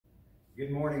Good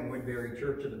morning, Woodbury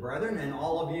Church of the Brethren, and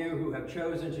all of you who have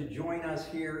chosen to join us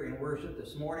here in worship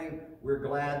this morning. We're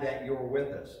glad that you're with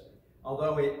us.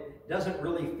 Although it doesn't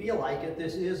really feel like it,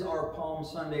 this is our Palm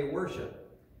Sunday worship.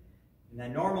 And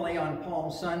then normally on Palm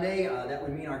Sunday, that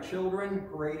would mean our children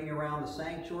parading around the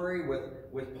sanctuary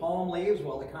with palm leaves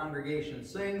while the congregation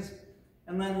sings.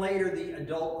 And then later the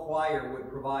adult choir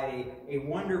would provide a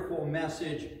wonderful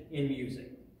message in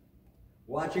music.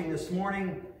 Watching this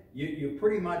morning, you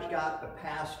pretty much got the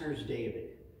pastors,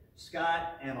 David,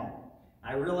 Scott, and Ulm.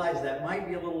 I realize that might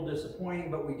be a little disappointing,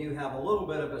 but we do have a little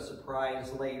bit of a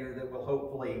surprise later that will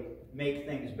hopefully make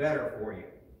things better for you.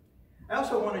 I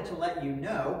also wanted to let you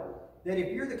know that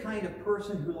if you're the kind of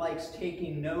person who likes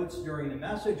taking notes during the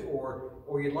message or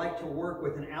you'd like to work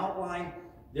with an outline,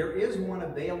 there is one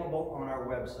available on our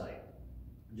website.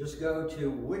 Just go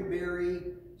to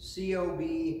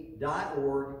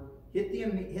woodburycob.org, hit the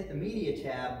media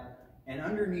tab, and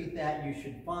underneath that you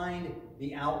should find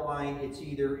the outline. It's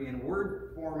either in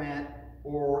Word format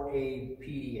or a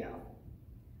PDF.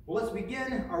 Well, let's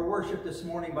begin our worship this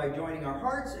morning by joining our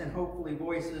hearts and hopefully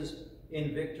voices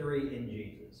in victory in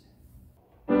Jesus.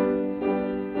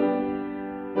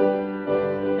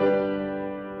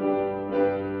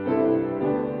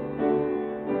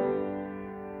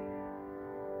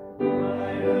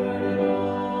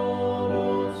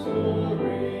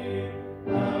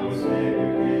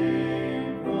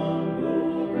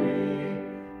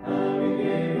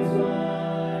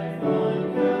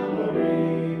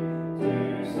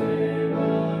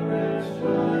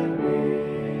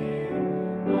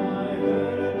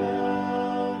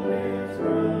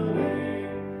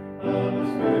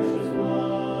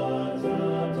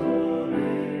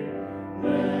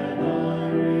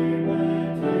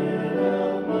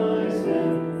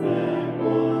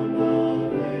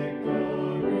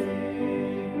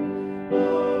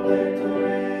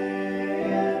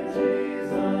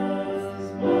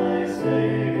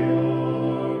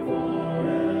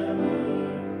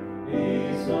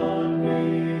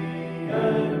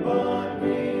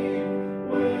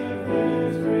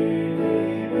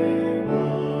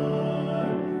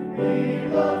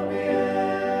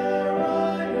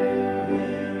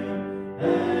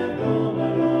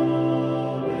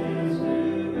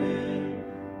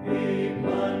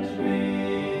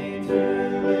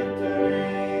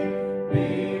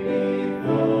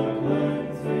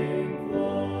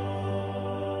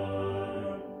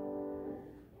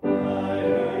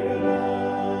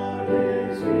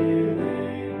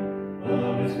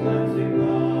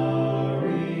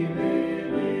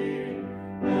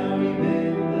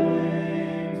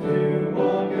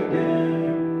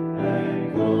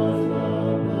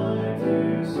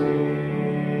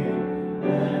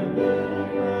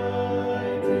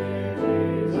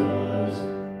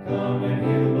 Come and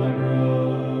heal my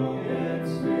brother.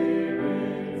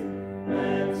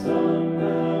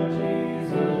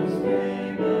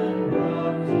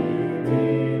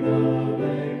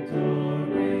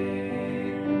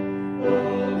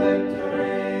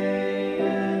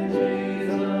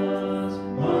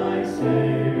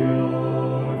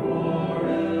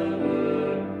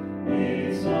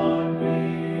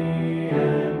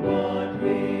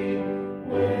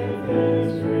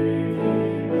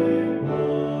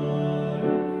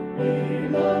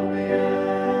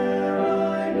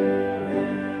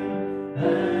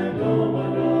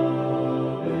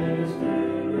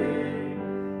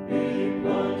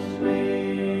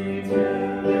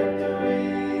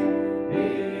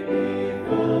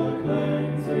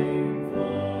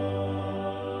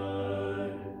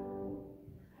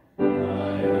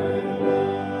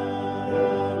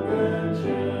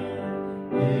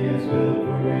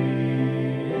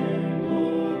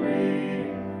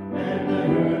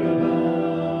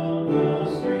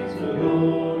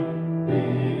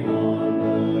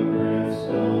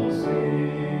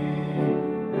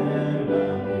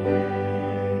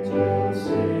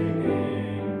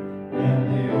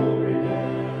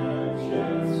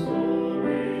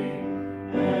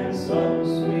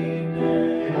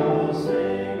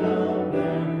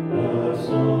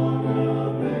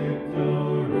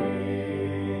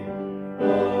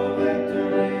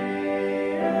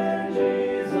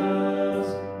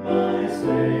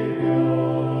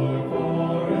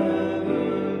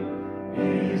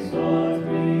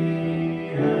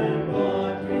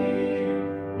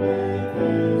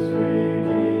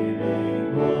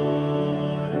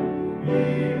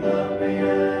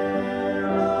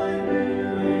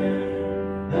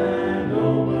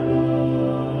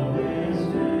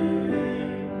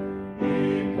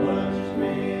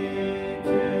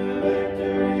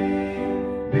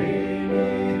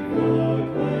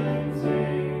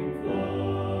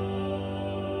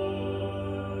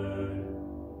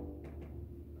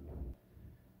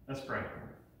 Let's pray.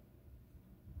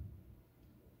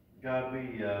 God,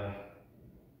 we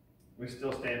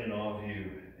still stand in awe of you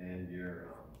and your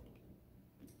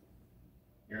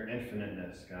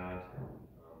infiniteness, God.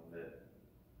 That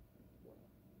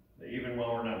even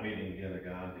while we're not meeting together,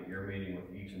 God, that you're meeting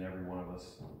with each and every one of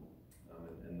us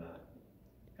in the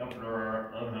comfort of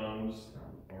our own homes,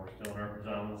 while we're still in our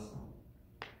pajamas.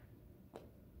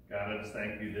 God, I just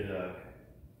thank you that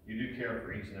you do care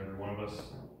for each and every one of us,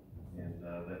 and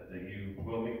that you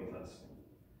will meet with us.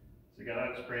 So God,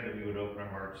 I just pray that we would open our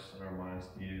hearts and our minds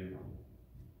to you,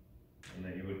 and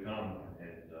that you would come and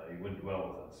you would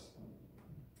dwell with us.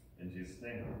 In Jesus'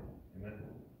 name, amen.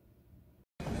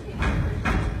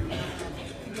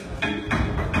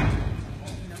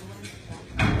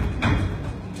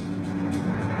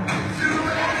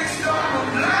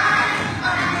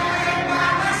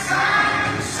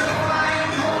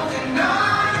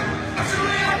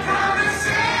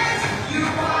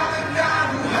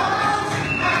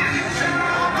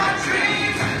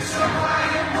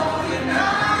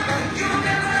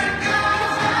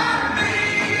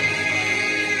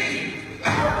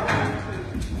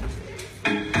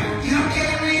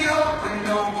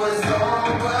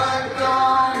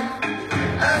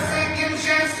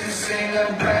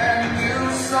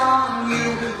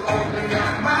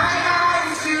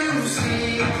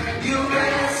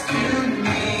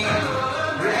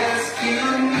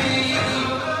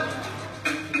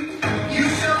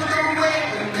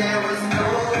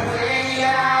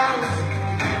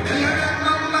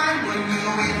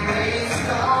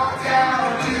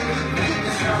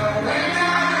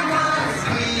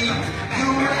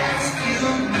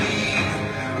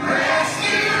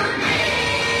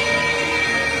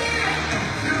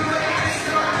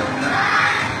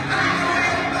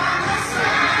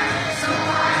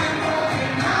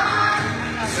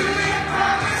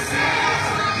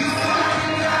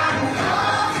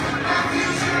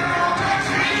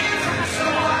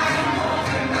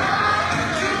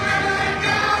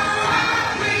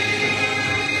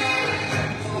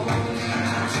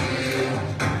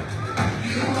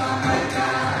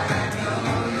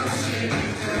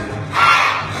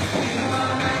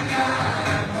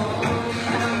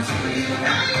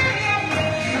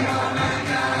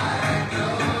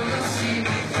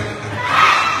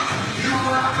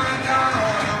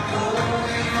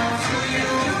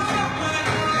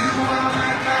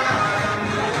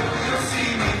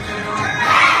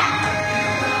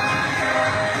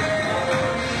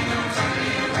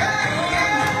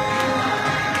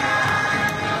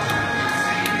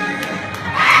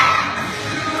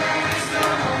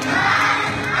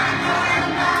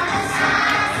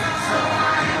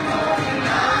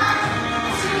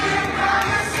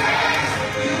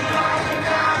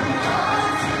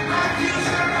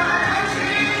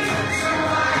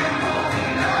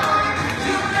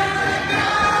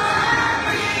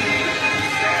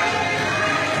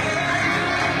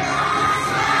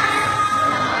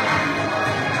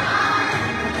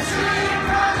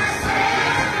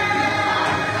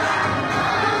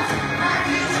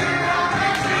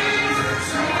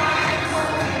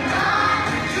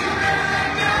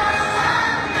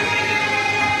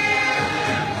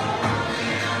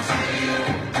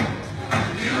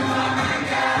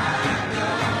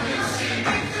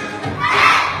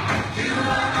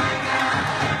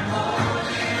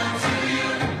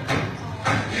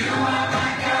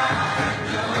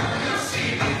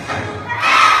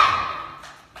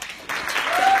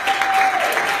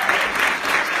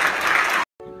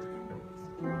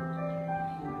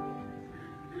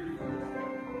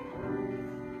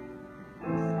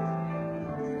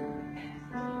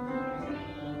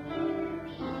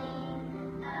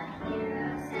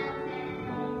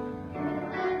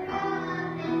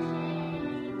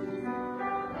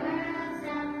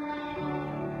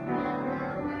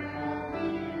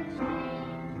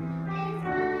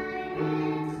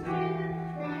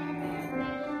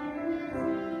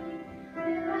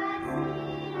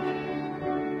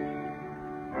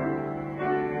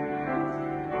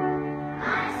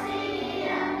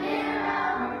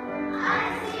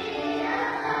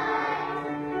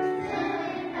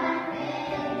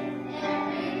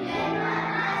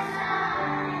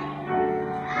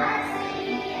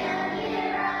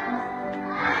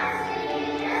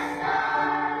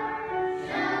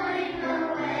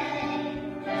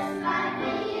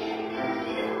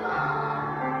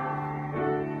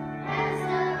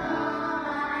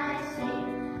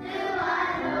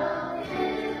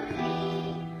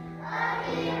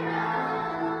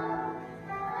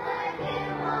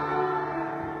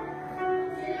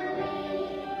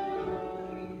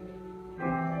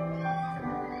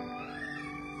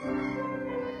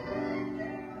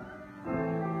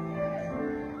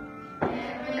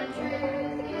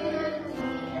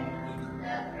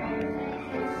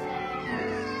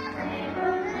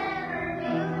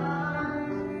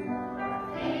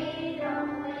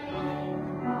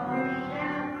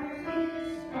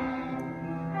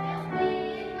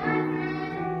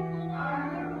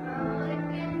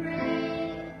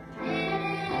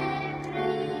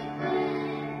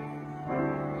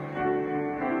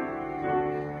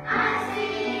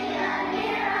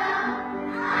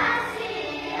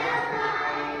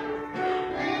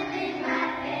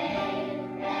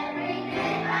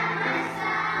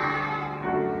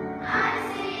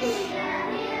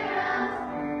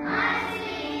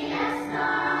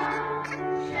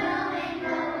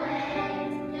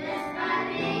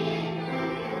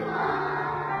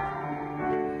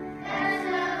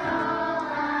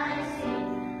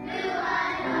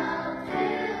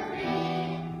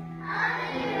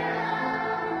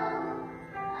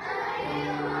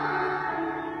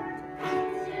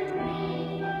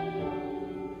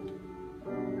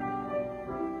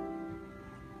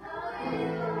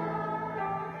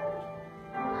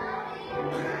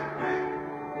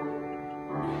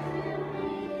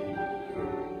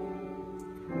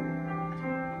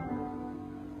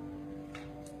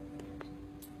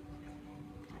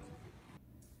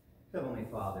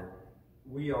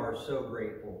 we are so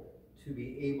grateful to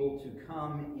be able to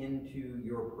come into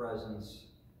your presence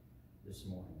this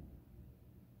morning.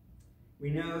 We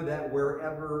know that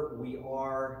wherever we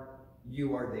are,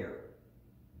 you are there.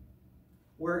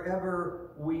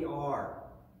 Wherever we are,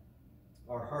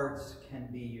 our hearts can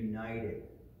be united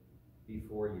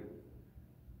before you.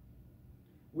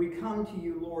 We come to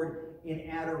you, Lord, in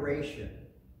adoration.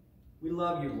 We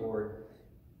love you, Lord.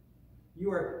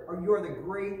 You are the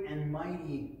great and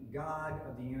mighty God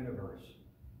of the universe.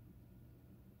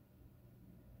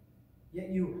 Yet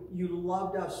you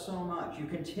loved us so much, you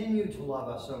continue to love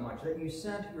us so much, that you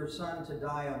sent your Son to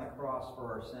die on the cross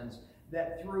for our sins,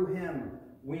 that through him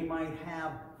we might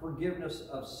have forgiveness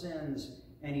of sins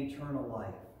and eternal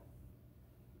life.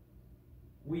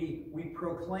 We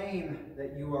proclaim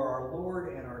that you are our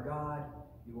Lord and our God,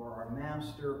 you are our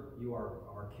Master, you are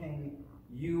our King,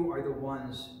 you are the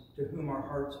ones to whom our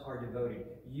hearts are devoted.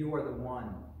 You are the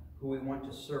one who we want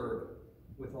to serve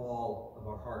with all of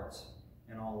our hearts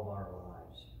and all of our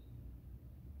lives.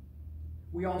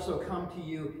 We also come to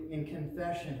you in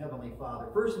confession, Heavenly Father.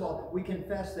 First of all, we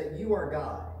confess that you are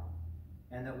God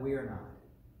and that we are not.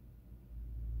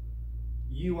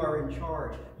 You are in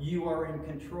charge. You are in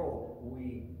control.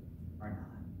 We are not.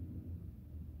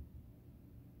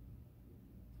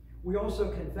 We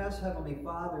also confess, Heavenly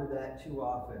Father, that too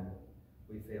often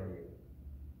we fail you.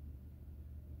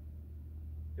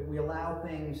 That we allow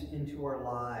things into our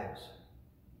lives,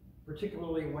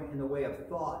 particularly in the way of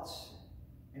thoughts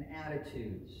and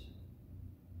attitudes,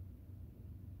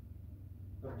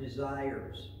 of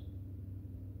desires,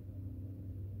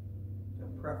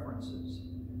 of preferences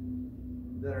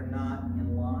that are not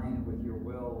in line with your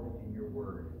will and your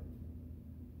word.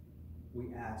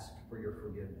 We ask for your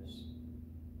forgiveness.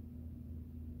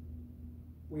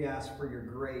 We ask for your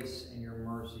grace and your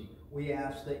mercy. We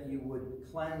ask that you would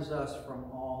cleanse us from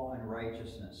all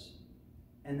unrighteousness,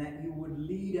 and that you would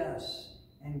lead us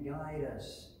and guide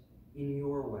us in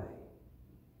your way,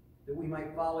 that we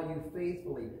might follow you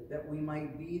faithfully, that we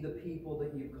might be the people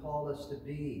that you've called us to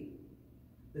be,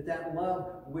 that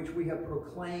love which we have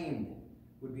proclaimed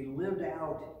would be lived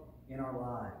out in our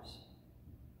lives,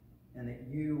 and that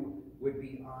you would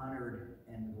be honored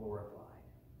and glorified.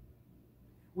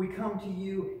 We come to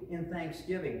you in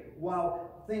thanksgiving.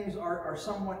 While things are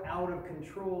somewhat out of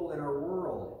control in our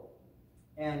world,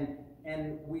 and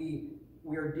we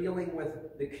are dealing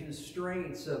with the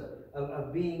constraints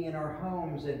of being in our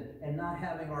homes and not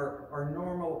having our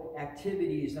normal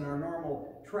activities and our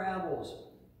normal travels,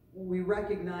 we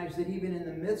recognize that even in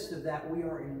the midst of that, we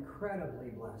are incredibly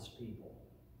blessed people.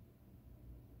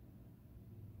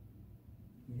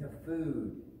 We have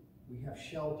food. We have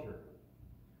shelter.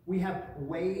 We have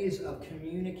ways of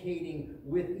communicating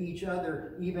with each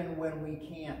other even when we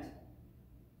can't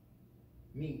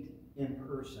meet in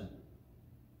person.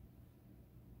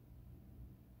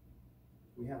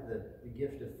 We have the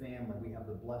gift of family. We have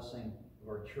the blessing of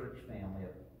our church family,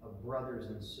 of brothers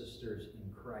and sisters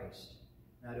in Christ,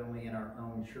 not only in our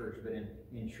own church, but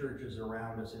in churches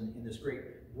around us, in this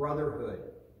great brotherhood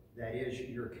that is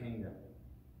your kingdom.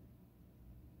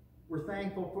 We're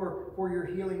thankful for your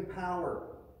healing power.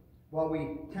 While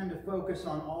we tend to focus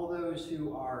on all those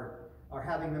who are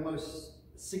having the most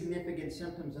significant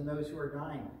symptoms and those who are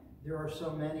dying, there are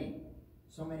so many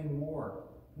more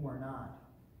who are not,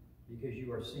 because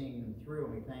you are seeing them through,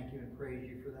 and we thank you and praise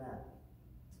you for that.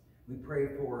 We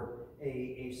pray for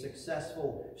a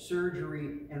successful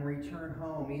surgery and return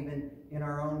home, even in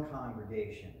our own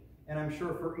congregation. And I'm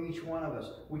sure for each one of us,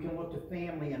 we can look to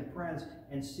family and friends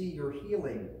and see your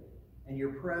healing and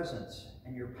your presence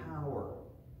and your power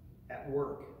at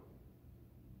work.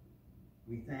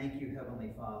 We thank you,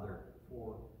 Heavenly Father,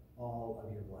 for all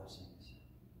of your blessings.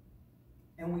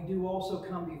 And we do also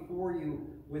come before you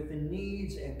with the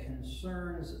needs and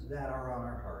concerns that are on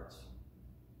our hearts.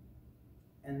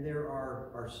 And there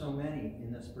are so many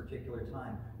in this particular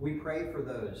time. We pray for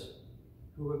those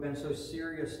who have been so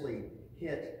seriously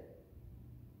hit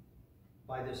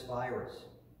by this virus.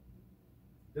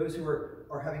 Those who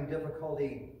are having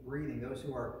difficulty breathing, those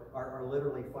who are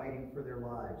literally fighting for their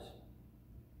lives.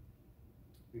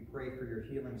 We pray for your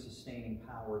healing, sustaining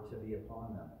power to be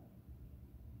upon them.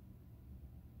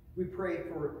 We pray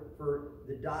for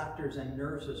the doctors and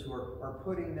nurses who are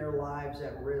putting their lives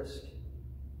at risk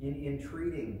in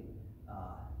treating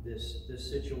this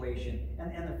situation,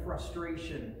 and the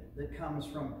frustration that comes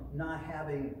from not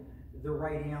having the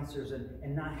right answers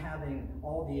and not having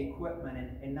all the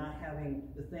equipment and not having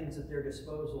the things at their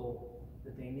disposal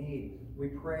that they need. We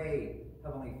pray,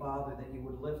 Heavenly Father, that you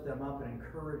would lift them up and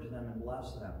encourage them and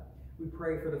bless them. We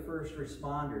pray for the first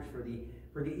responders, for the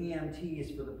for the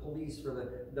EMTs, for the police,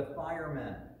 for the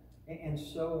firemen, and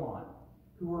so on,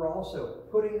 who are also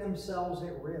putting themselves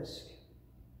at risk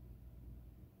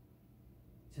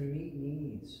to meet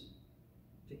needs,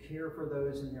 to care for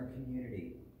those in their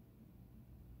community,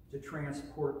 to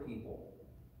transport people,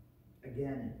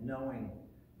 again, knowing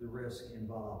the risk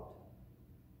involved.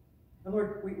 And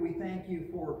Lord, we thank you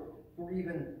for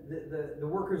even the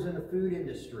workers in the food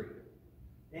industry,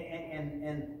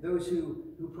 and those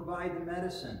who provide the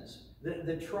medicines,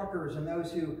 the truckers and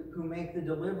those who make the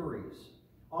deliveries,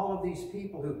 all of these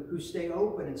people who stay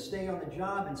open and stay on the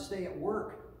job and stay at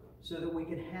work so that we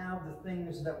can have the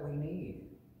things that we need.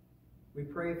 We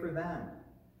pray for them.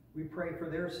 We pray for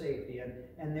their safety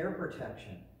and their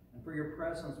protection and for your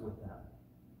presence with them.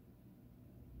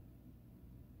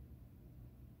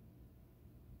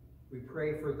 We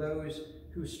pray for those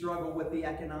who struggle with the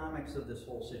economics of this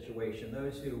whole situation,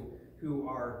 those who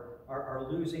are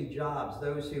losing jobs,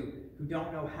 those who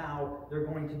don't know how they're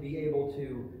going to be able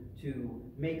to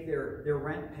make their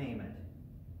rent payment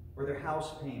or their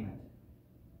house payment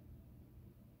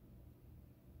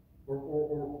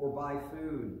or buy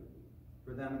food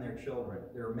for them and their children.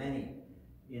 There are many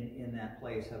in that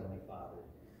place, Heavenly Father.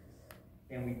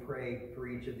 And we pray for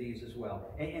each of these as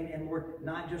well. And Lord,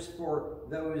 not just for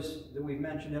those that we've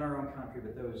mentioned in our own country,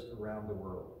 but those around the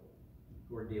world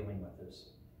who are dealing with this.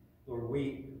 Lord,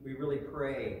 we really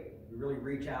pray, we really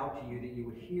reach out to you that you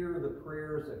would hear the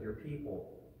prayers of your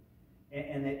people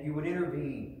and that you would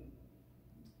intervene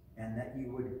and that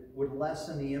you would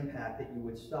lessen the impact, that you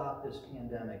would stop this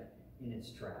pandemic in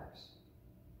its tracks.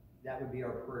 That would be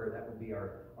our prayer. That would be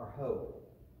our hope.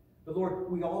 But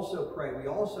Lord, we also pray, we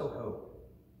also hope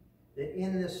that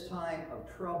in this time of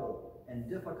trouble and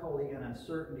difficulty and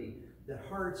uncertainty, that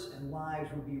hearts and lives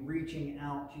would be reaching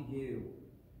out to you.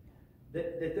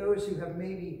 That those who have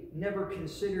maybe never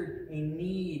considered a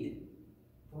need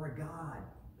for a God,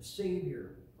 a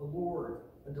Savior, a Lord,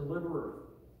 a Deliverer,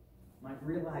 might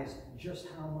realize just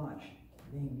how much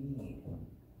they need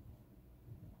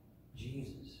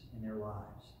Jesus in their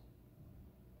lives.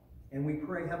 And we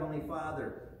pray, Heavenly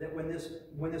Father, that when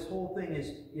this whole thing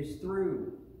is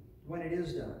through, when it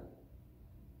is done,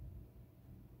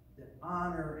 that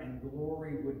honor and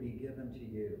glory would be given to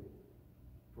you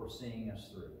for seeing us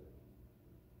through.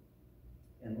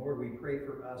 And Lord, we pray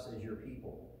for us as your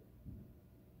people,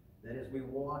 that as we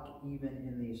walk even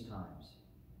in these times,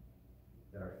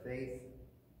 that our faith,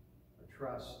 our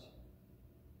trust,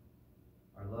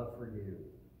 our love for you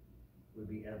would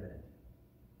be evident,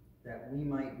 that we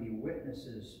might be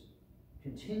witnesses,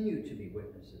 continue to be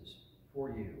witnesses for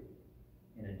you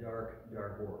in a dark,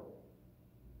 dark world.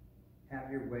 Have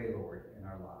your way, Lord, in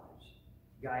our lives.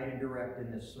 Guide and direct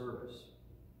in this service.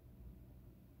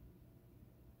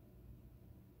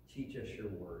 Teach us your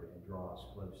word and draw us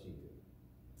close to you.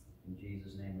 In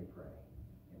Jesus' name we pray.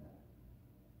 Amen.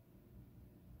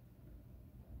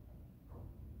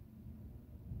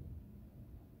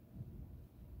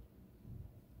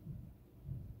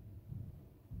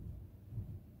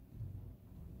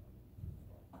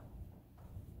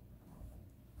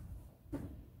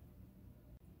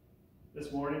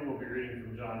 This morning we'll be reading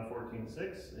from John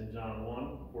 14:6 and John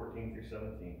 1:14 through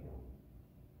 17.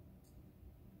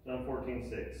 John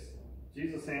 14:6.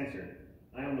 Jesus answered,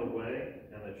 I am the way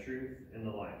and the truth and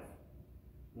the life.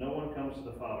 No one comes to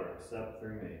the Father except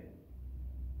through me.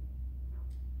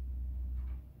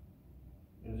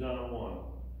 And John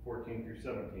 1:14 through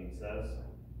 17 says,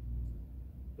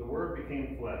 the Word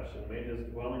became flesh and made his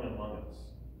dwelling among us.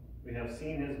 We have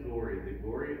seen his glory, the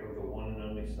glory of the one and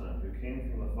only Son, who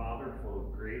came from the Father full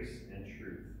of grace and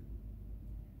truth.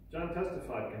 John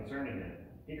testified concerning him.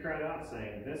 He cried out,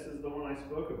 saying, this is the one I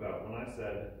spoke about when I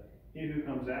said, he who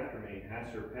comes after me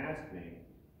has surpassed me,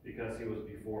 because he was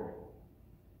before me.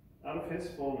 Out of his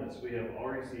fullness we have all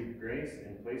received grace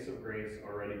in place of grace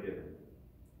already given.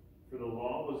 For the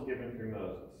law was given through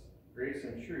Moses. Grace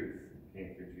and truth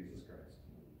came through Jesus Christ.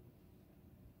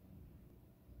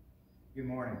 Good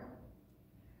morning.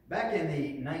 Back in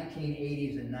the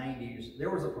 1980s and 90s, there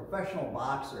was a professional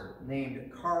boxer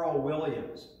named Carl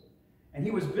Williams. And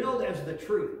he was billed as the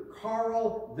Truth,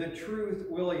 Carl the Truth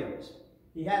Williams.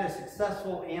 He had a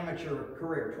successful amateur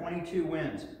career, 22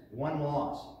 wins, 1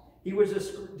 loss. He was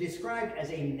described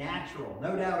as a natural,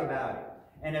 no doubt about it,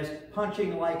 and as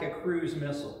punching like a cruise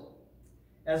missile.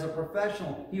 As a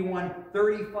professional, he won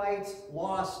 30 fights,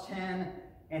 lost 10,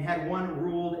 and had 1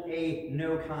 ruled a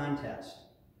no contest.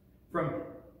 From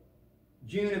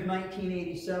June of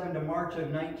 1987 to March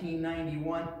of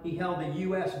 1991, he held the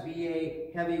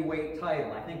USBA heavyweight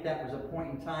title. I think that was a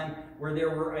point in time where there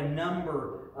were a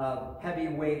number of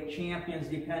heavyweight champions,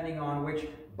 depending on which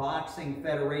boxing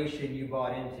federation you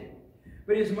bought into.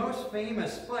 But his most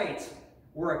famous fights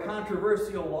were a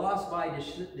controversial loss by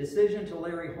decision to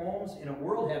Larry Holmes in a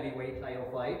world heavyweight title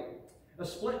fight, a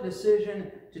split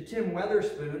decision to Tim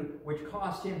Weatherspoon, which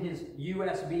cost him his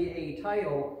USBA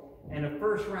title, and a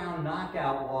first-round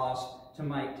knockout loss to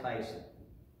Mike Tyson.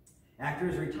 After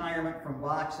his retirement from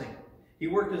boxing, he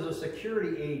worked as a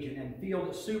security agent and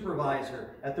field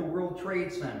supervisor at the World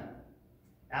Trade Center.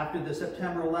 After the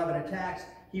September 11 attacks,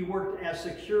 he worked as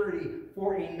security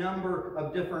for a number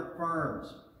of different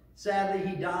firms. Sadly,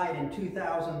 he died in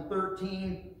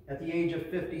 2013 at the age of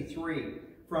 53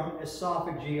 from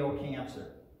esophageal cancer.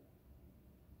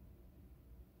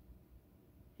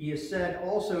 He is said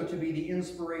also to be the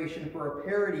inspiration for a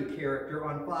parody character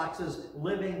on Fox's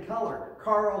Living Color,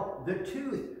 Carl the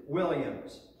Tooth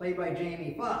Williams, played by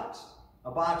Jamie Foxx,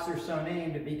 a boxer so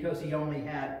named because he only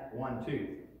had one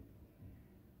tooth.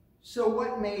 So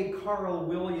what made Carl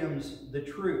Williams the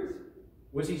Truth?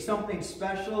 Was he something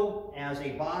special as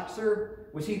a boxer?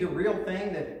 Was he the real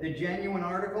thing, the genuine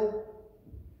article?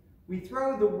 We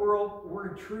throw the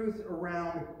word truth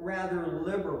around rather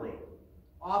liberally,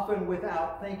 often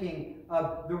without thinking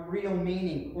of the real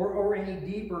meaning or any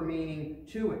deeper meaning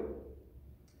to it.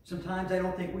 Sometimes I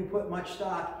don't think we put much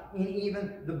stock in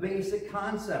even the basic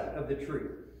concept of the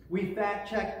truth. We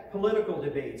fact-check political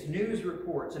debates, news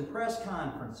reports, and press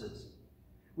conferences.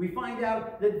 We find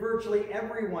out that virtually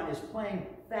everyone is playing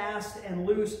fast and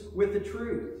loose with the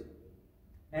truth,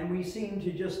 and we seem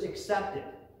to just accept it.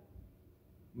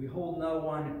 We hold no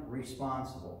one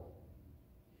responsible.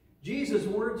 Jesus'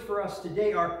 words for us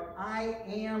today are, I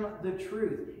am the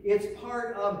truth. It's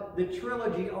part of the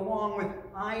trilogy along with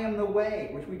I am the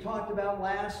way, which we talked about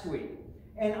last week,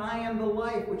 and I am the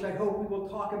life, which I hope we will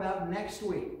talk about next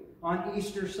week on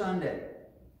Easter Sunday.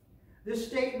 This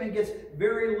statement gets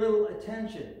very little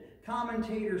attention.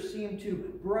 Commentators seem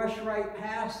to brush right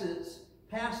past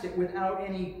it without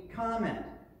any comment.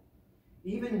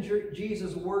 Even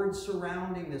Jesus' words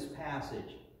surrounding this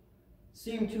passage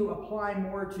seem to apply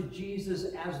more to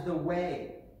Jesus as the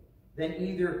way than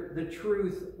either the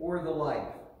truth or the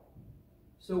life.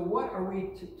 So what are we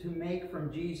to make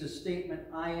from Jesus' statement,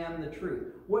 I am the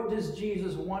truth? What does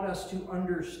Jesus want us to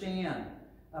understand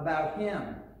about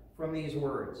him from these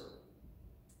words?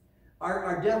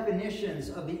 Our definitions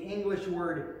of the English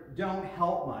word don't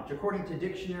help much. According to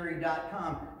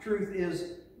dictionary.com, truth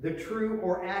is the true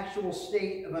or actual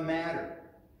state of a matter,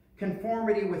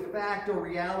 conformity with fact or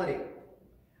reality,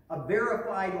 a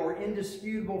verified or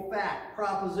indisputable fact,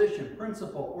 proposition,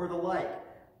 principle, or the like,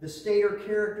 the state or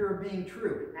character of being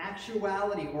true,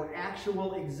 actuality or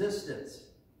actual existence,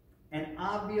 an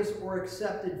obvious or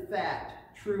accepted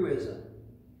fact, truism.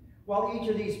 While each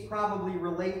of these probably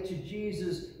relate to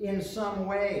Jesus in some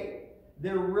way,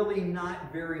 they're really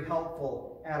not very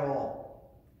helpful at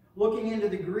all. Looking into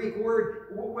the Greek word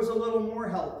was a little more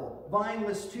helpful. Vine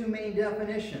lists two main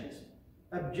definitions.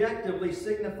 Objectively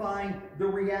signifying the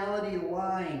reality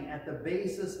lying at the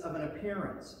basis of an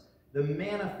appearance, the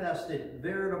manifested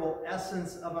veritable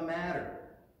essence of a matter.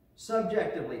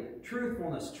 Subjectively,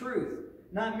 truthfulness, truth,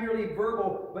 not merely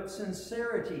verbal, but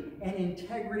sincerity and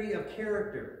integrity of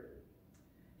character.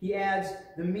 He adds,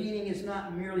 the meaning is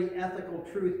not merely ethical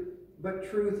truth, but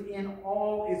truth in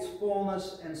all its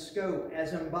fullness and scope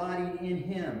as embodied in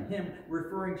him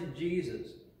referring to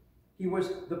Jesus. He was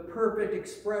the perfect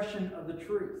expression of the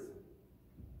truth.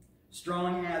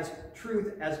 Strong adds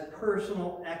truth as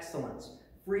personal excellence,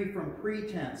 free from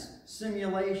pretense,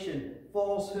 simulation,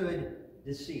 falsehood,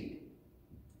 deceit.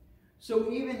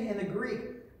 So even in the Greek,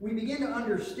 we begin to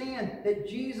understand that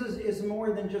Jesus is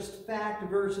more than just fact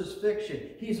versus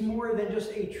fiction. He's more than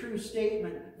just a true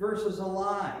statement versus a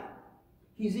lie.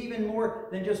 He's even more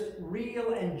than just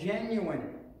real and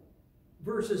genuine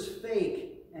versus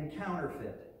fake and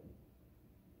counterfeit.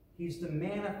 He's the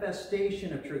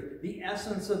manifestation of truth, the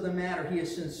essence of the matter. He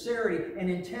is sincerity and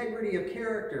integrity of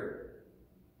character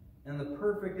and the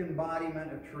perfect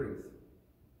embodiment of truth.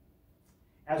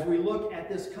 As we look at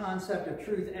this concept of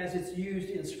truth as it's used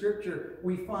in Scripture,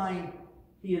 we find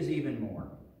he is even more.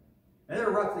 Now, there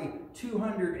are roughly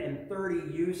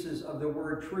 230 uses of the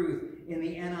word truth in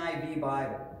the NIV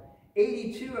Bible.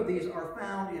 82 of these are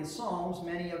found in Psalms,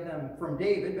 many of them from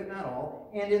David, but not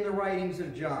all, and in the writings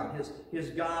of John, his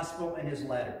gospel and his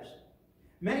letters.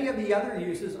 Many of the other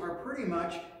uses are pretty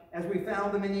much as we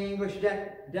found them in the English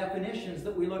definitions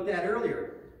that we looked at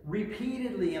earlier.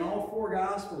 Repeatedly in all four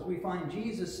Gospels, we find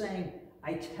Jesus saying,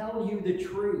 I tell you the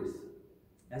truth,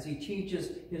 as he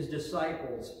teaches his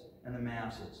disciples and the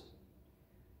masses.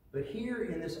 But here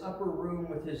in this upper room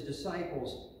with his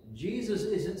disciples, Jesus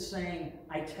isn't saying,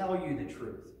 I tell you the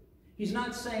truth. He's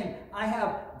not saying, I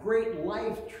have great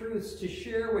life truths to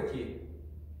share with you.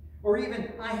 Or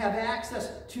even, I have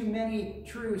access to many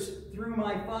truths through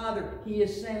my Father. He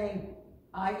is saying,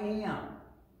 I am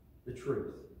the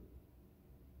truth.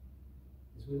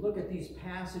 As we look at these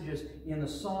passages in the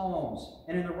Psalms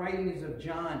and in the writings of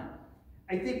John,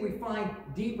 I think we find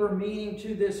deeper meaning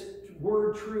to this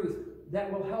word truth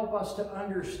that will help us to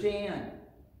understand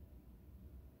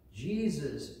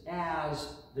Jesus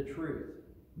as the truth.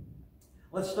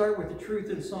 Let's start with the truth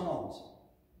in Psalms.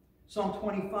 Psalm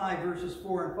 25, verses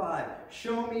 4 and 5.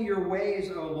 Show me your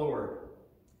ways, O Lord.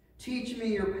 Teach me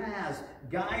your paths.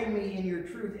 Guide me in your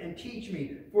truth and teach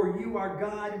me. For you are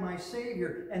God, my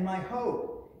Savior, and my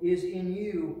hope is in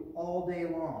you all day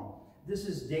long. This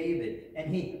is David,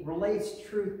 and he relates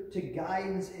truth to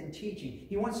guidance and teaching.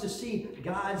 He wants to see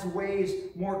God's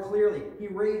ways more clearly. He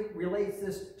relates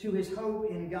this to his hope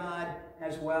in God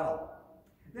as well.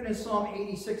 Then in Psalm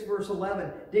 86, verse 11,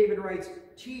 David writes,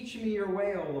 teach me your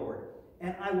way, O Lord,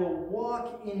 and I will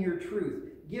walk in your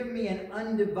truth. Give me an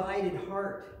undivided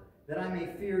heart, that I may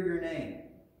fear your name.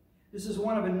 This is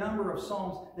one of a number of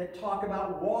psalms that talk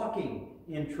about walking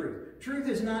in truth. Truth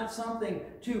is not something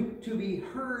to be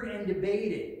heard and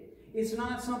debated. It's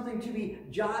not something to be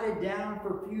jotted down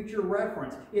for future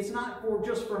reference. It's not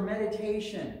just for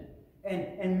meditation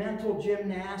and mental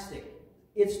gymnastic.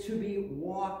 It's to be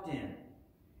walked in.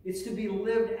 It's to be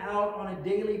lived out on a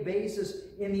daily basis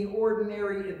in the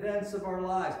ordinary events of our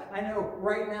lives. I know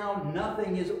right now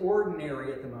nothing is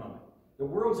ordinary at the moment. The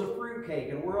world's a fruitcake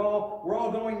and we're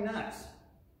all going nuts.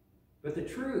 But the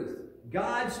truth,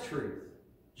 God's truth,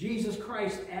 Jesus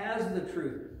Christ as the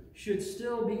truth, should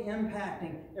still be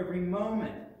impacting every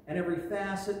moment and every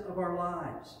facet of our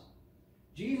lives.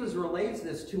 Jesus relates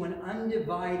this to an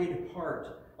undivided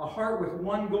heart, a heart with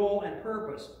one goal and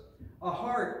purpose, a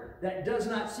heart that does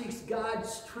not seek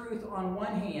God's truth on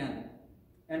one hand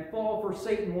and fall for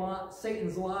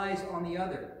Satan's lies on the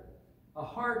other. A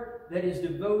heart that is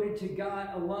devoted to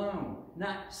God alone,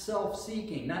 not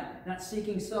self-seeking, not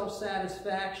seeking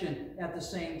self-satisfaction at the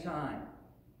same time.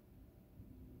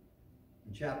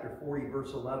 In chapter 40,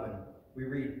 verse 11, we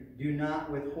read, do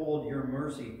not withhold your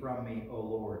mercy from me, O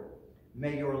Lord.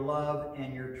 May your love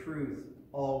and your truth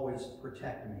always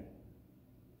protect me.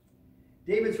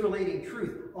 David's relating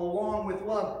truth along with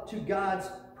love to God's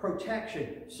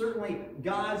protection. Certainly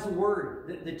God's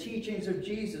word, the teachings of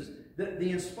Jesus,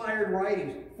 the inspired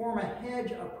writings form a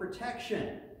hedge of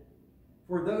protection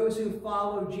for those who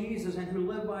follow Jesus and who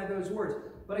live by those words.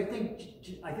 But I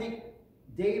think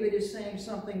David is saying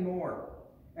something more.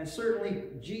 And certainly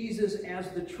Jesus as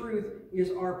the truth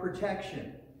is our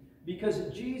protection.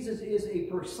 Because Jesus is a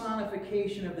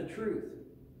personification of the truth.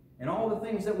 And all the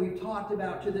things that we've talked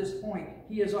about to this point,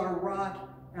 he is our rock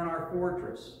and our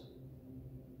fortress.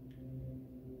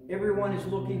 Everyone is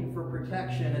looking for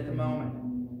protection at the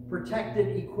moment.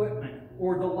 Protective equipment,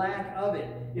 or the lack of it,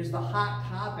 is the hot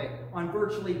topic on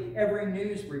virtually every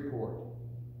news report.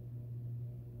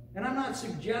 And I'm not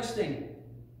suggesting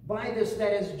by this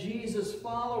that as Jesus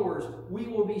followers, we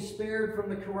will be spared from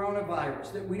the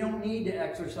coronavirus, that we don't need to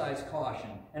exercise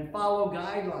caution and follow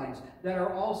guidelines that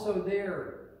are also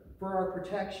there for our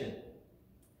protection.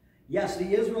 Yes,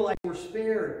 the Israelites were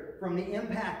spared from the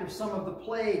impact of some of the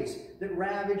plagues that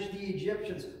ravaged the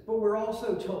Egyptians, but we're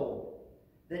also told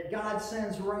that God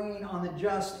sends rain on the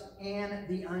just and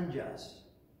the unjust.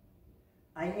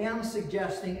 I am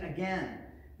suggesting again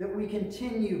that we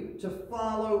continue to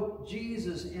follow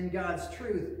Jesus in God's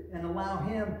truth and allow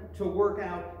him to work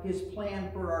out his plan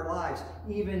for our lives,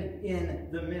 even in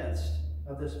the midst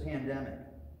of this pandemic.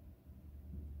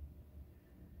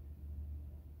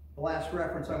 The last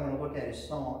reference I want to look at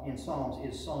in Psalms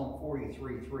is Psalm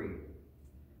 43:3.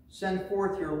 Send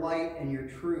forth your light and your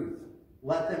truth.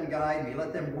 Let them guide me.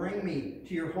 Let them bring me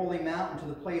to your holy mountain, to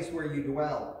the place where you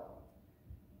dwell.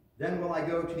 Then will I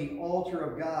go to the altar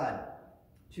of God.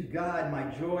 To God, my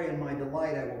joy and my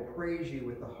delight, I will praise you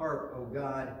with the harp, O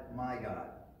God, my God.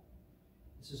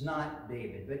 This is not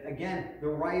David, but again, the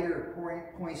writer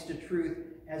points to truth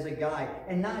as a guide,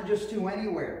 and not just to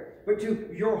anywhere, but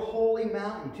to your holy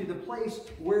mountain, to the place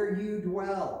where you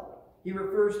dwell. He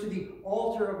refers to the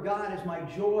altar of God as my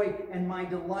joy and my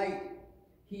delight.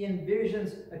 He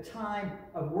envisions a time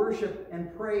of worship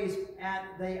and praise at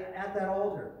that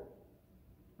altar.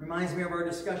 Reminds me of our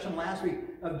discussion last week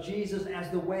of Jesus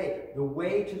as the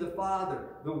way to the Father,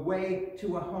 the way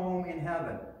to a home in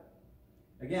heaven.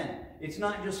 Again, It's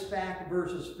not just fact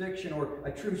versus fiction or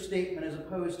a true statement as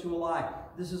opposed to a lie.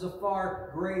 This is a far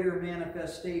greater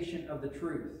manifestation of the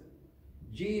truth.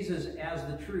 Jesus, as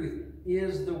the truth,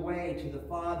 is the way to the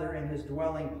Father and his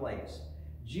dwelling place.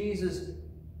 Jesus,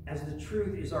 as the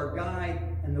truth, is our guide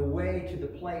and the way to the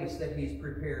place that he's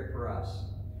prepared for us.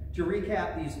 To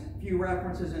recap these few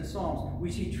references in Psalms, we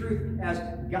see truth as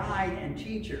guide and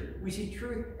teacher. We see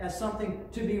truth as something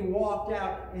to be walked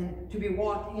out and to be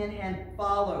walked in and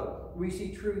followed. We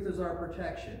see truth as our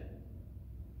protection.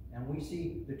 And we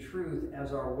see the truth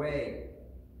as our way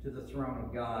to the throne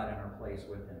of God and our place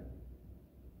with him.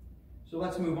 So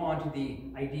let's move on to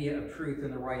the idea of truth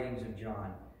in the writings of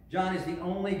John. John is the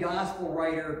only gospel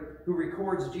writer who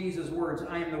records Jesus' words,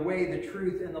 "I am the way, the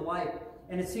truth, and the life."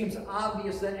 And it seems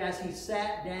obvious that as he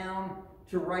sat down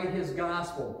to write his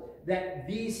gospel, that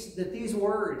these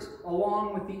words,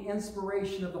 along with the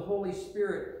inspiration of the Holy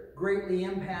Spirit, greatly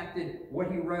impacted what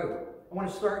he wrote. I want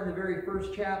to start in the very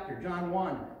first chapter, John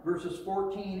 1, verses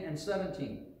 14 and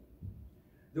 17.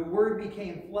 "The Word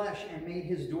became flesh and made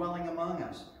his dwelling among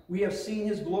us. We have seen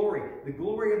his glory, the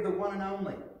glory of the one and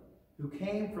only, who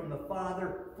came from the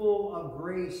Father, full of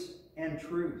grace and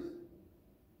truth.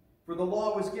 For the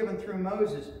law was given through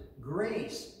Moses.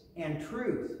 Grace and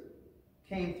truth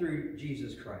came through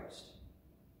Jesus Christ."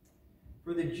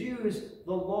 For the Jews,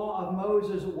 the law of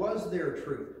Moses was their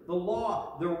truth. The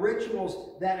law, the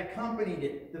rituals that accompanied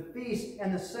it, the feasts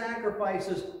and the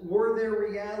sacrifices were their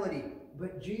reality.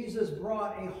 But Jesus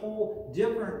brought a whole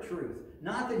different truth.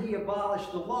 Not that he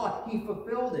abolished the law, he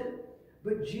fulfilled it.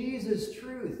 But Jesus'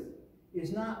 truth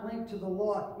is not linked to the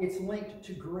law, it's linked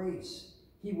to grace.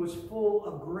 He was full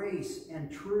of grace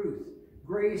and truth.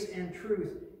 Grace and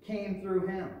truth came through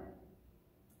him.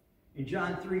 In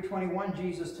John 3:21,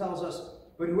 Jesus tells us,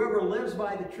 "But whoever lives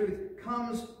by the truth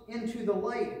comes into the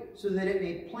light, so that it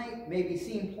may be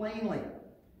seen plainly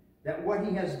that what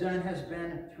he has done has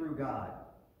been through God."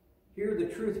 Here the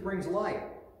truth brings light.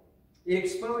 It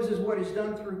exposes what is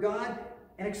done through God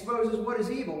and exposes what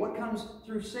is evil, what comes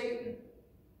through Satan.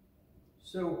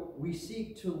 So we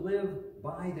seek to live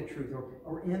by the truth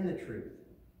or in the truth.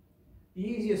 The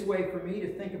easiest way for me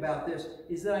to think about this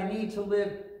is that I need to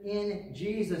live in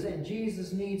Jesus, and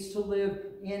Jesus needs to live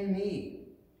in me.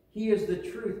 He is the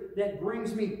truth that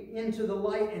brings me into the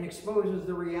light and exposes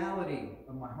the reality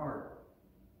of my heart.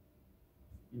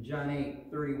 In John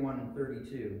 8:31 and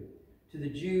 32, to the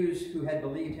Jews who had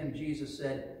believed him, Jesus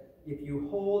said, "If you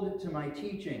hold to my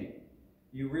teaching,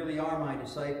 you really are my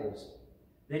disciples.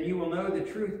 Then you will know the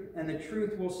truth, and the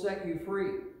truth will set you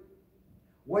free."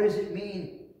 What does it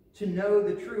mean to know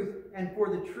the truth and for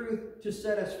the truth to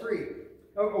set us free?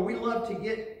 Oh, we love to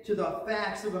get to the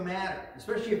facts of a matter,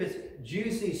 especially if it's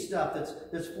juicy stuff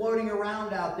that's floating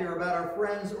around out there about our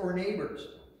friends or neighbors.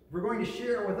 If we're going to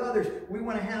share it with others, we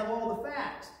want to have all the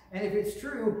facts. And if it's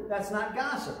true, that's not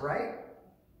gossip, right?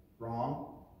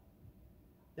 Wrong.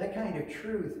 That kind of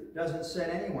truth doesn't set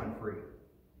anyone free.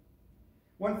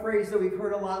 One phrase that we've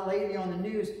heard a lot lately on the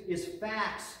news is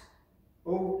facts,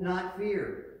 oh, not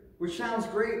fear, which sounds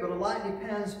great, but a lot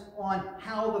depends on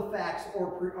how the facts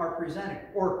are presented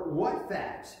or what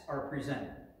facts are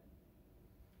presented.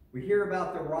 We hear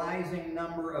about the rising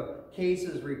number of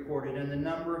cases reported and the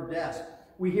number of deaths.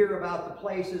 We hear about the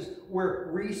places where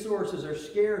resources are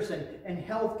scarce and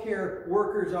healthcare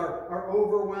workers are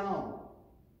overwhelmed.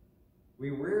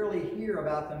 We rarely hear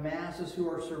about the masses who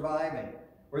are surviving,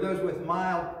 or those with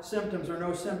mild symptoms or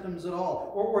no symptoms at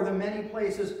all, or the many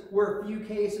places where few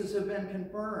cases have been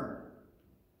confirmed.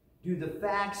 Do the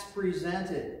facts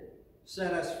presented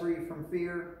set us free from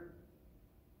fear?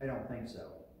 I don't think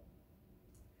so.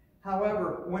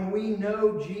 However, when we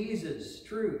know Jesus'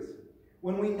 truth,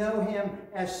 when we know him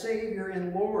as Savior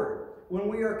and Lord, when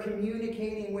we are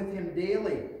communicating with him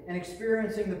daily and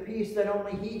experiencing the peace that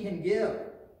only he can give,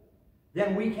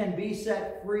 then we can be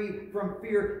set free from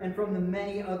fear and from the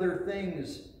many other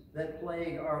things that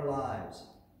plague our lives.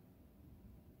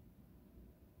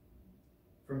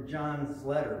 From John's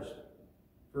letters,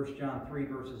 1 John 3,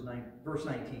 verse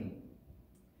 19.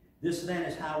 "This then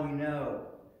is how we know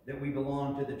that we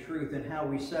belong to the truth and how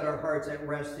we set our hearts at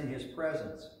rest in his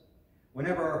presence,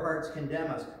 whenever our hearts condemn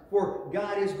us. For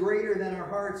God is greater than our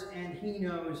hearts, and he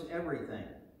knows everything."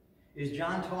 Is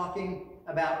John talking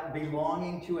about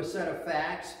belonging to a set of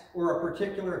facts or a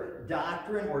particular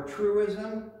doctrine or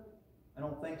truism? I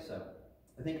don't think so.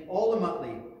 I think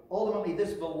ultimately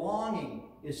this belonging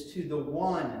is to the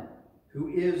one who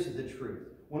is the truth.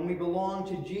 When we belong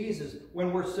to Jesus,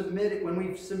 when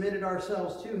we've submitted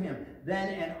ourselves to him, then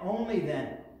and only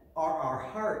then are our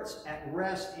hearts at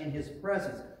rest in his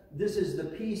presence. This is the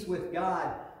peace with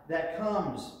God that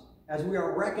comes as we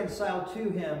are reconciled to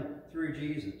him through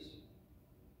Jesus.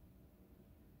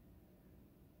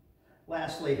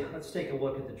 Lastly, let's take a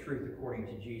look at the truth according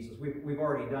to Jesus. We've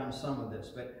already done some of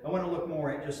this, but I want to look more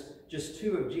at just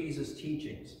two of Jesus'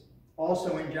 teachings.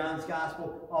 Also in John's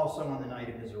Gospel, also on the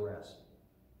night of his arrest.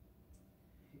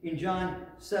 In John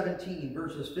 17,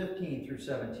 verses 15 through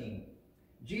 17,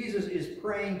 Jesus is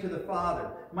praying to the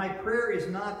Father, "My prayer is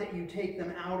not that you take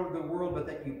them out of the world, but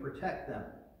that you protect them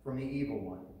from the evil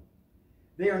one.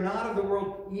 They are not of the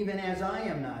world, even as I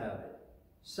am not of it.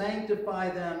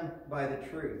 Sanctify them by the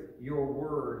truth. Your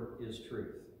word is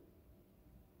truth."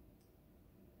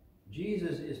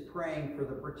 Jesus is praying for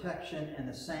the protection and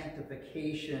the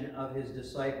sanctification of his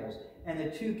disciples. And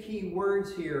the two key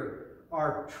words here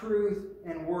are truth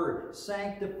and word.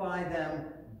 Sanctify them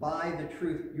by the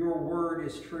truth. Your word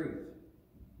is truth.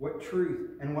 What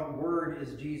truth and what word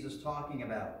is Jesus talking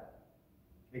about?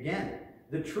 Again,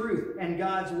 the truth and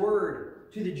God's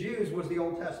word to the Jews was the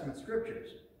Old Testament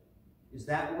scriptures. Is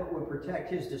that what would protect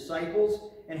his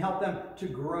disciples and help them to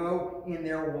grow in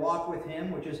their walk with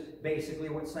him, which is basically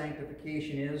what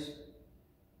sanctification is?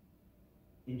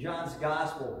 In John's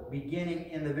Gospel, beginning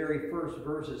in the very first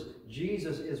verses,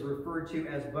 Jesus is referred to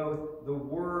as both the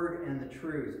Word and the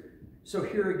truth. So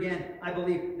here again, I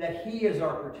believe that he is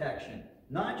our protection,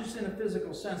 not just in a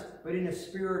physical sense, but in a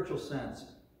spiritual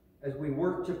sense, as we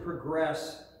work to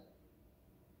progress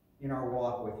in our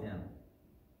walk with him.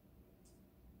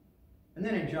 And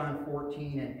then in John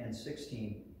 14 and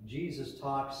 16, Jesus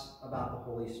talks about the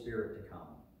Holy Spirit to come.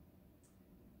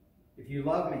 "If you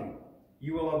love me,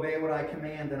 you will obey what I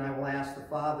command, and I will ask the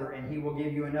Father, and he will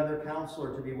give you another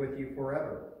counselor to be with you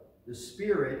forever, the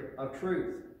Spirit of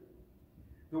truth.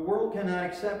 The world cannot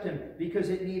accept him because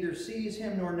it neither sees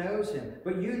him nor knows him,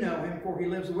 but you know him, for he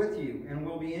lives with you and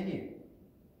will be in you."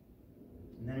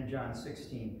 And then in John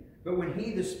 16, "But when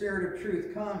he, the Spirit of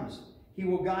truth, comes, he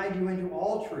will guide you into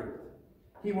all truth.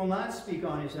 He will not speak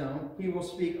on his own. He will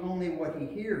speak only what he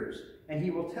hears, and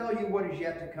he will tell you what is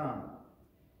yet to come.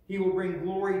 He will bring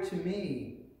glory to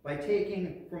me by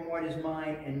taking from what is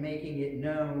mine and making it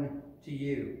known to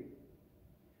you."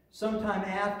 Sometime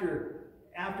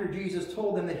after Jesus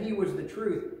told them that he was the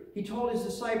truth, he told his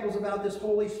disciples about this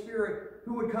Holy Spirit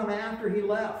who would come after he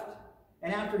left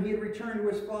and after he had returned to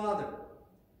his Father.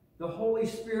 The Holy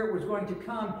Spirit was going to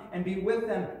come and be with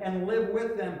them and live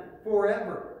with them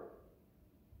forever.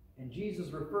 And Jesus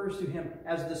refers to him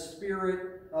as the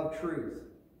Spirit of truth.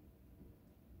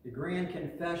 The grand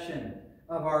confession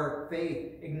of our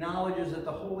faith acknowledges that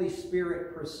the Holy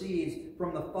Spirit proceeds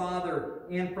from the Father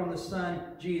and from the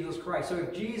Son, Jesus Christ. So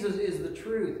if Jesus is the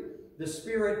truth, the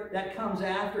Spirit that comes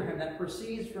after him, that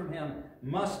proceeds from him,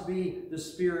 must be the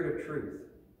Spirit of truth.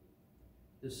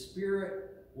 The Spirit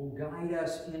will guide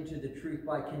us into the truth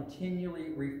by continually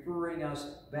referring us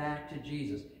back to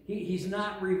Jesus. He's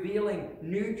not revealing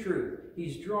new truth.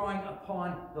 He's drawing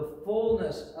upon the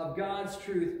fullness of God's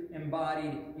truth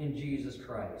embodied in Jesus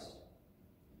Christ.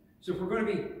 So if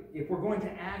we're going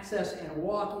to access and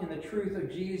walk in the truth of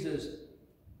Jesus,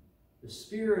 the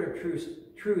Spirit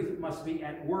of truth must be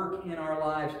at work in our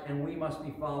lives, and we must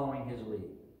be following his lead.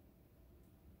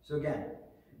 So again,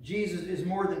 Jesus is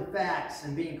more than facts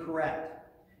and being correct.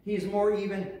 He's more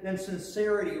even than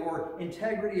sincerity or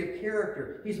integrity of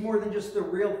character. He's more than just the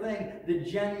real thing, the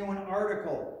genuine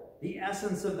article, the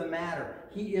essence of the matter.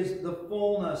 He is the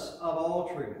fullness of all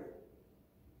truth.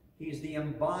 He's the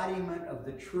embodiment of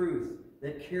the truth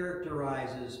that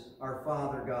characterizes our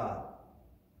Father God.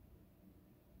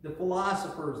 The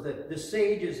philosophers, the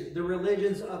sages, the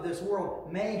religions of this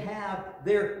world may have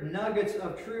their nuggets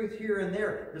of truth here and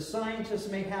there. The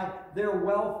scientists may have their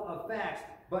wealth of facts.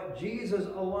 But Jesus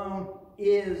alone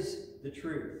is the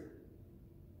truth.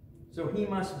 So he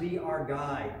must be our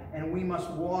guide, and we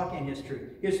must walk in his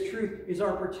truth. His truth is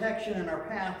our protection and our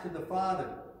path to the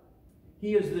Father.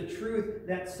 He is the truth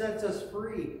that sets us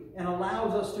free and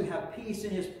allows us to have peace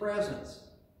in his presence.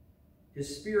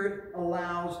 His Spirit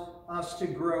allows us to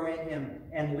grow in him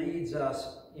and leads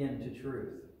us into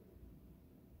truth.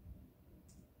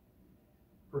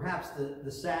 Perhaps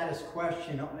the saddest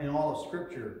question in all of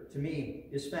Scripture, to me,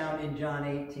 is found in John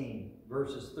 18,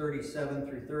 verses 37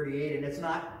 through 38. And it's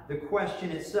not the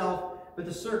question itself, but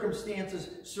the circumstances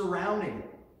surrounding it.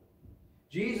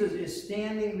 Jesus is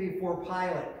standing before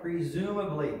Pilate,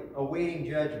 presumably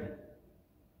awaiting judgment.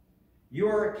 "You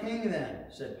are a king then,"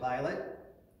 said Pilate.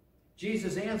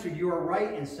 Jesus answered, "You are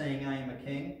right in saying I am a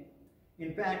king.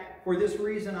 In fact, for this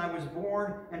reason I was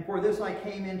born, and for this I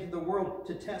came into the world,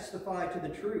 to testify to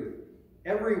the truth.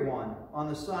 Everyone on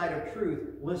the side of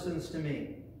truth listens to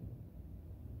me."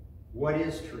 "What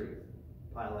is truth?"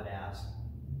 Pilate asked.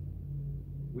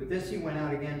 With this he went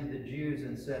out again to the Jews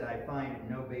and said, I find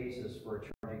no basis for a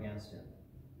charge against him.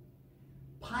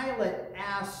 Pilate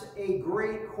asks a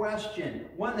great question,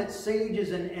 one that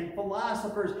sages and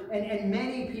philosophers and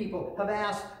many people have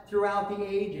asked throughout the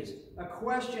ages. A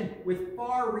question with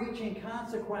far-reaching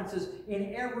consequences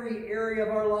in every area of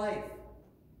our life.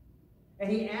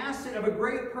 And he asks it of a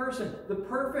great person, the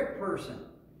perfect person,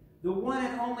 the one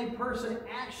and only person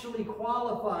actually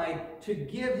qualified to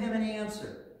give him an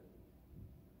answer.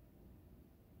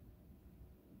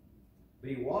 But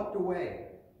he walked away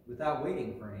without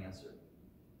waiting for an answer.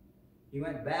 He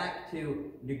went back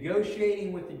to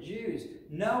negotiating with the Jews,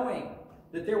 knowing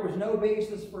that there was no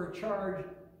basis for a charge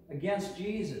against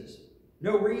Jesus.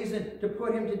 No reason to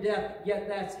put him to death, yet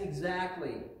that's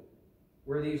exactly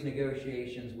where these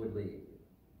negotiations would lead.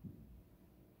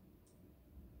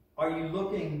 Are you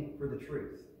looking for the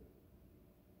truth?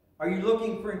 Are you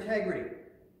looking for integrity?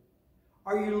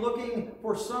 Are you looking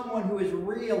for someone who is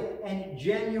real and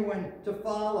genuine to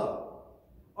follow?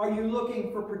 Are you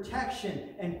looking for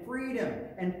protection and freedom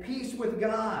and peace with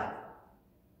God?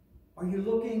 Are you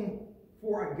looking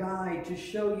for a guide to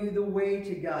show you the way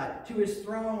to God, to his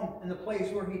throne and the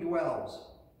place where he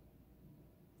dwells?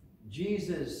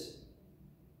 Jesus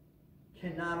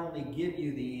can not only give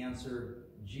you the answer,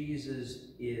 Jesus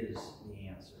is the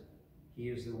answer. He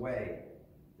is the way,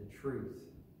 the truth,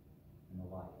 and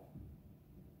the life.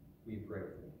 Will you pray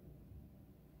with me?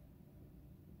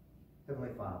 Heavenly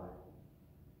Father,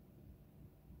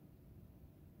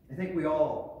 I think we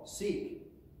all seek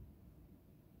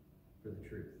for the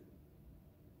truth.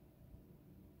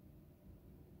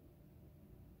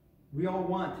 We all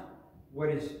want what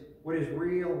is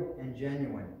real and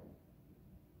genuine.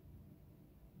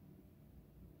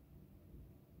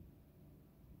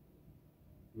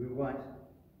 We want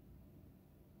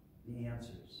the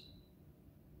answers.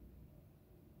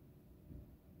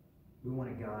 We want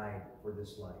a guide for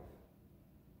this life.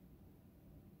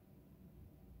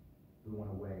 We want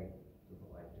a way to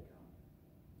the life to come.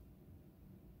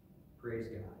 Praise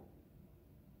God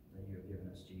that you have given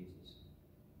us Jesus.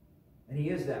 And he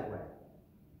is that way.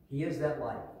 He is that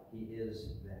life. He is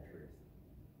that truth.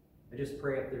 I just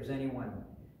pray if there's anyone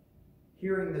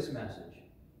hearing this message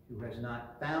who has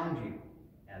not found you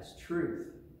as truth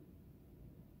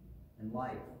and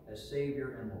life, as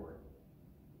Savior and Lord,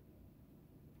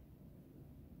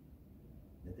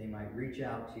 that they might reach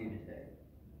out to you today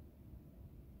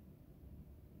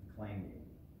and claim you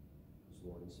as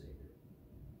Lord and Savior.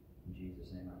 In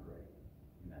Jesus' name I pray.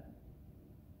 Amen.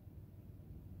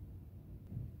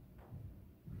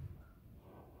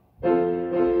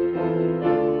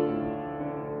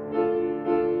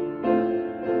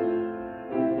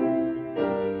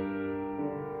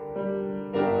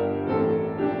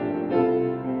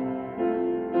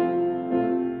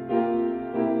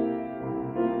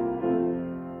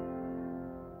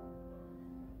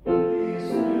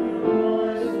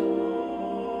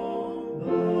 The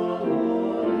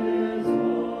Lord is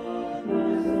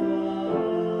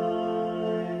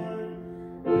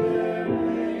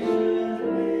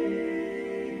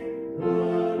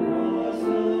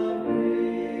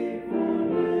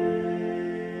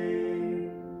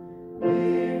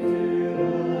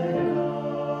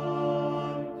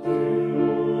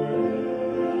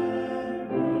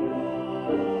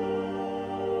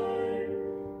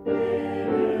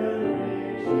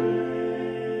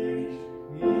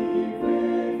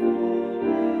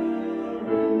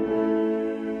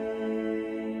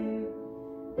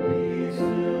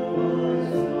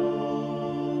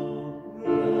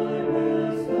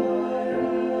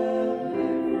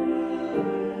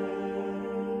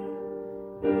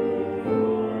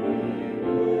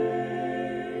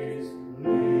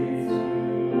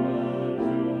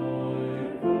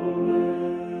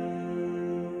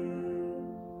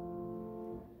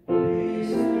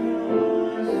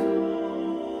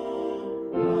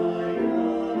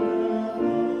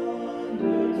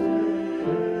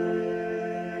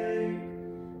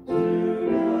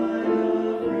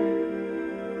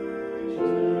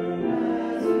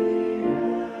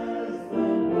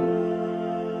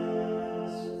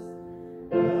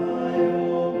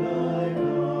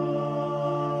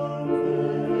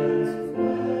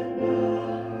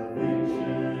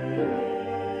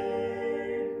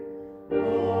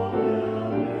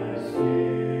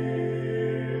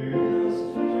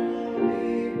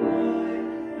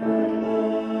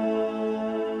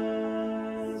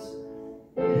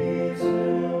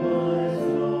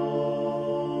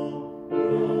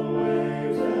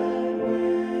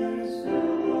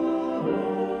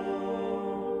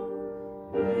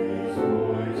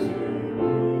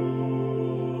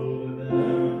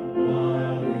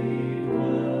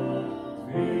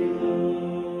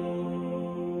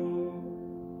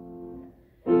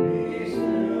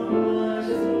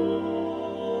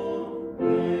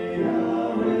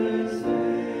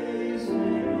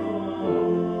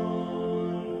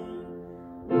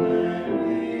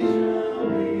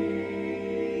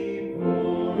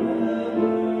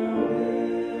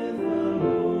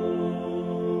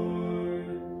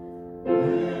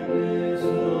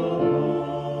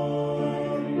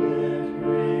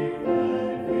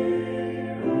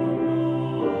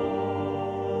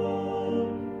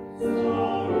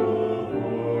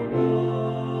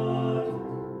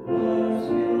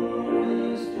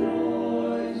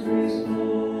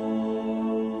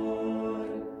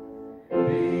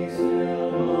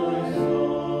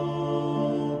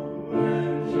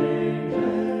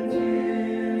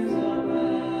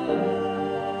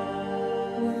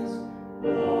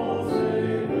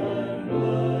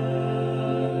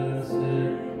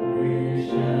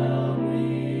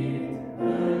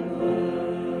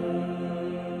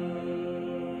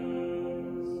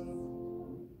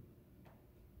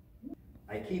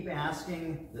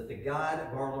asking that the God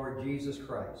of our Lord Jesus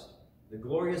Christ, the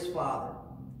glorious Father,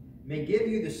 may give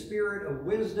you the spirit of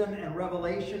wisdom and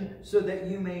revelation so that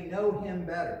you may know him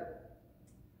better.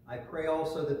 I pray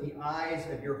also that the eyes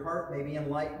of your heart may be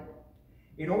enlightened,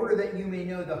 in order that you may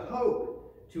know the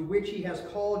hope to which he has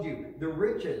called you, the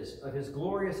riches of his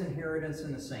glorious inheritance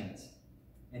in the saints,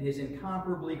 and his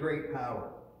incomparably great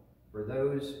power for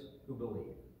those who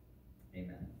believe.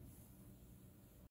 Amen.